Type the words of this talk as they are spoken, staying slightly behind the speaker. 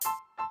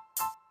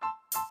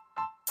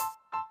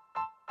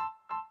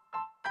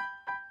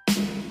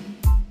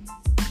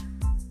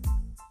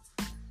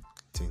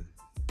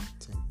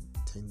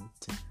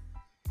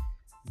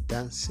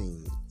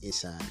Dancing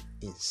is an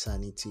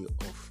insanity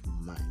of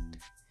mind,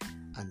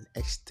 an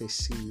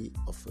ecstasy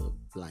of a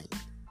blind.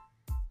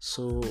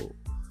 So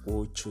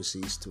who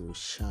chooses to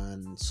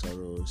shun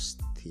sorrow's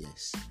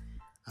tears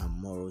and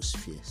morrow's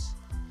fears?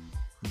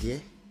 Dear,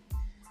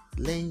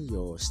 learn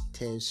your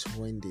steps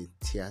when the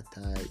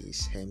theater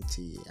is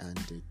empty and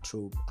the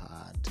troupe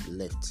are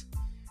left.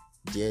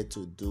 Dare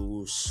to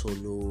do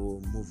solo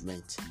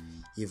movement,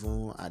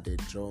 even at the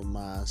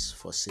drummer's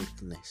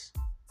forsakenness.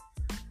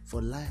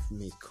 For life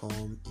may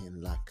come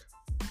in lack,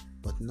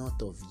 but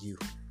not of you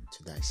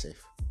to thyself.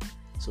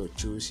 So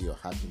choose your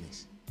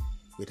happiness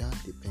without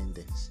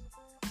dependence.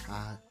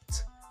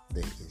 Act the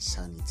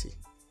insanity.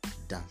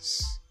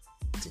 Dance.